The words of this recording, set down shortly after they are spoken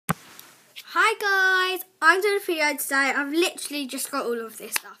Hi guys, I'm doing a video today. I've literally just got all of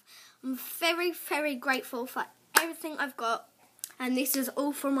this stuff. I'm very grateful for everything I've got, and this is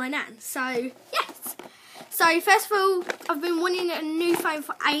all for my nan. So yes. So first of all, I've been wanting a new phone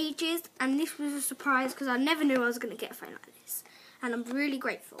for ages, and this was a surprise because I never knew I was going to get a phone like this, and I'm really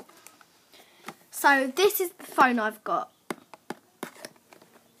grateful. So this is the phone I've got,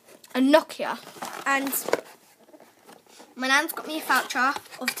 a Nokia, and my nan's got me a voucher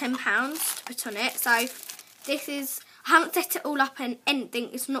of £10 to put on it. So this is, I haven't set it all up and anything.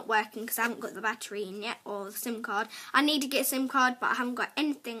 It's not working because I haven't got the battery in yet or the SIM card. I need to get a SIM card, but I haven't got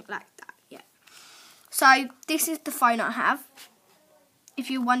anything like that yet. So this is the phone I have.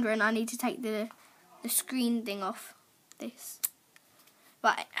 If you're wondering, I need to take the screen thing off this.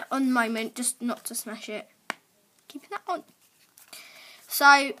 But on the moment, just not to smash it. Keeping that on.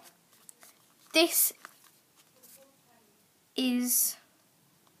 So this is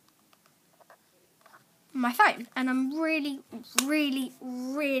my phone, and I'm really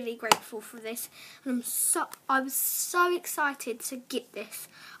grateful for this, and I was so excited to get this.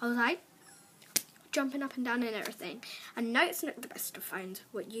 I was like jumping up and down and everything. I know it's not the best of phones,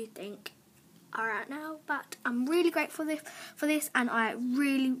 what you think are out now, but I'm really grateful for this, and I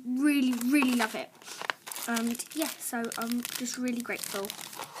really love it. And yeah, so I'm just really grateful.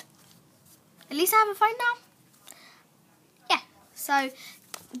 At least I have a phone now. So,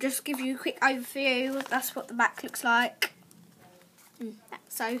 just give you a quick overview. That's what the back looks like.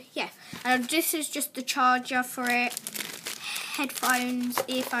 So, yeah. This is just the charger for it. Headphones,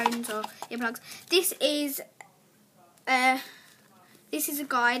 earphones, or earplugs. This is a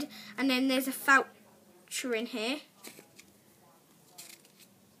guide, and then there's a voucher in here.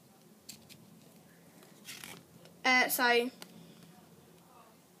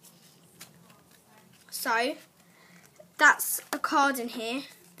 So that's a card in here.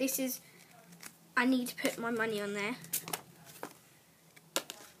 This is, I need to put my money on there.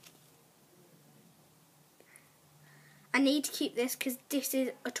 I need to keep this because this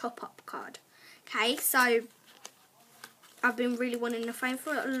is a top-up card. Okay, so I've been really wanting a phone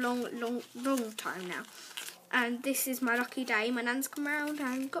for a long time now. And this is my lucky day. My nan's come around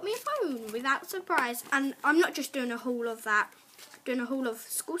and got me a phone without surprise. And I'm not just doing a haul of that, doing a haul of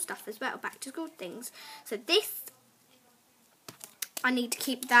school stuff as well, back to school things. So this, I need to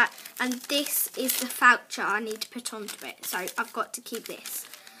keep that, and this is the voucher I need to put onto it, so I've got to keep this.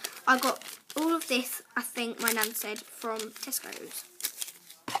 I got all of this, I think my nan said, from Tesco's.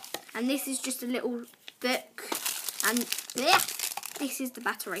 And this is just a little book, and yeah, this is the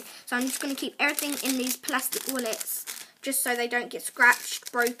battery. So I'm just going to keep everything in these plastic wallets, just so they don't get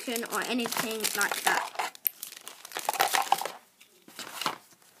scratched, broken, or anything like that.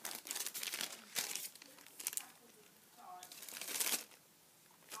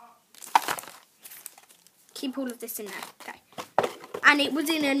 Keep all of this in there, okay. And it was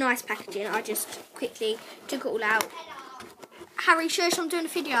in a nice packaging. I just quickly took it all out. Harry, shush, I'm doing a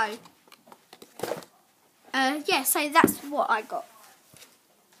video. Yeah, so that's what I got.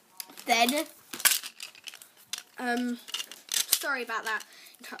 Then, sorry about that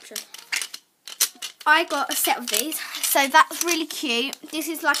interruption. I got a set of these, so that's really cute. This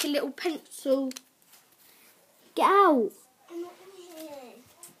is like a little pencil. Get out. I'm not here.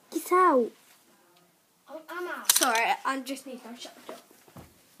 Get out. Sorry, I just need to shut the door.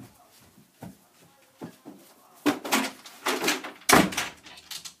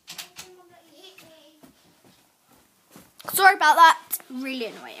 Sorry about that. Really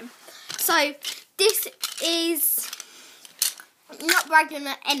annoying. So this is not bragging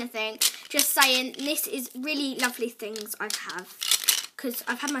or anything. Just saying this is really lovely things I have because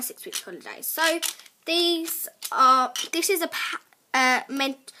I've had my 6 weeks holidays. So this is a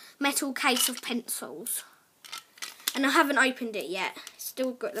metal case of pencils, and I haven't opened it yet.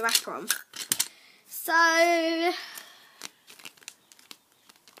 Still got the wrapper on. So I've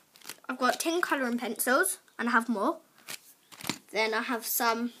got 10 colouring pencils, and I have more. Then I have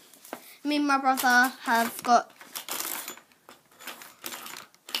some. Me and my brother have got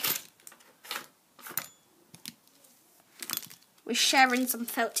we're sharing some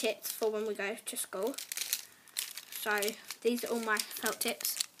felt tips for when we go to school. So these are all my felt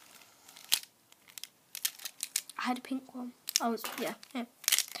tips. I had a pink one. Oh, yeah.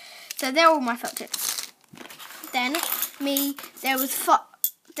 So they're all my felt tips. Then me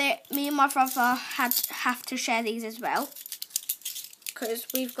and my brother have to share these as well, because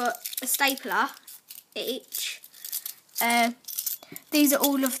we've got a stapler each. These are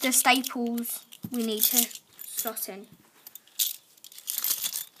all of the staples we need to slot in.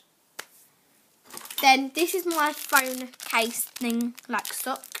 Then this is my phone case thing, like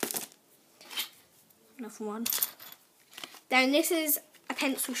stock. Another one. Then this is a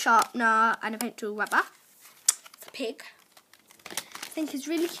pencil sharpener and a pencil rubber. It's a pig. I think it's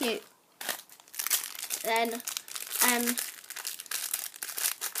really cute. Then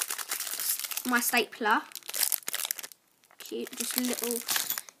my stapler. Cute, just a little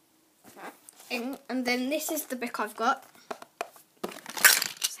thing. And then this is the book I've got.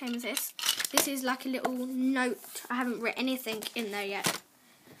 Same as this. This is like a little note. I haven't written anything in there yet.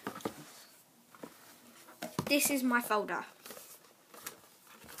 This is my folder.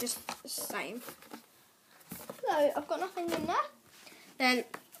 Just the same. So I've got nothing in there. Then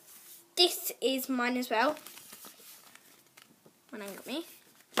this is mine as well. One ain't got me.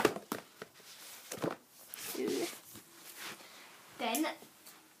 Then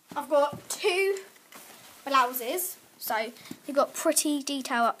I've got 2 blouses. So they've got pretty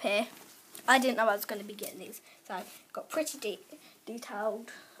detail up here. I didn't know I was going to be getting these. So I've got pretty detailed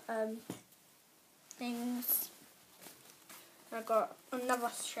things. I've got another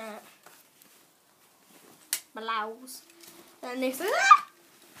shirt. Blouse. And this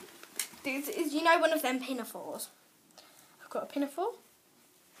is, you know, one of them pinafores. I've got a pinafore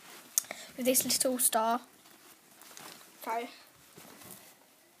with this little star. So,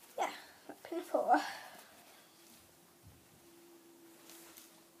 yeah, a pinafore.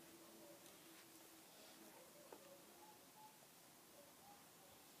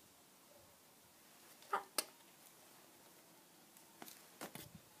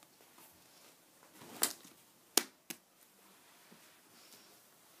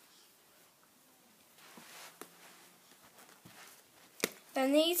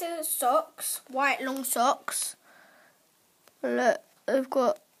 Then these are socks, white long socks. Look, they've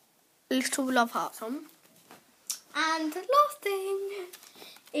got little love hearts on. And the last thing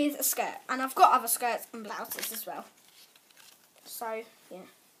is a skirt. And I've got other skirts and blouses as well. So, yeah.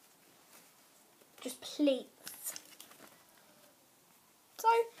 Just pleats. So,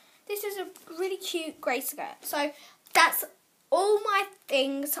 this is a really cute grey skirt. So, that's all my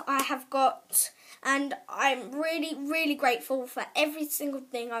things I have got. And I'm really, really grateful for every single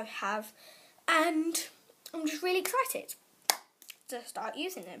thing I have. And I'm just really excited to start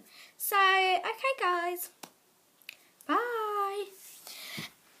using them. So, okay guys. Bye.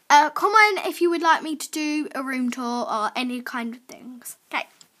 Comment if you would like me to do a room tour or any kind of things. Okay,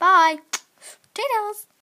 bye. Toodles.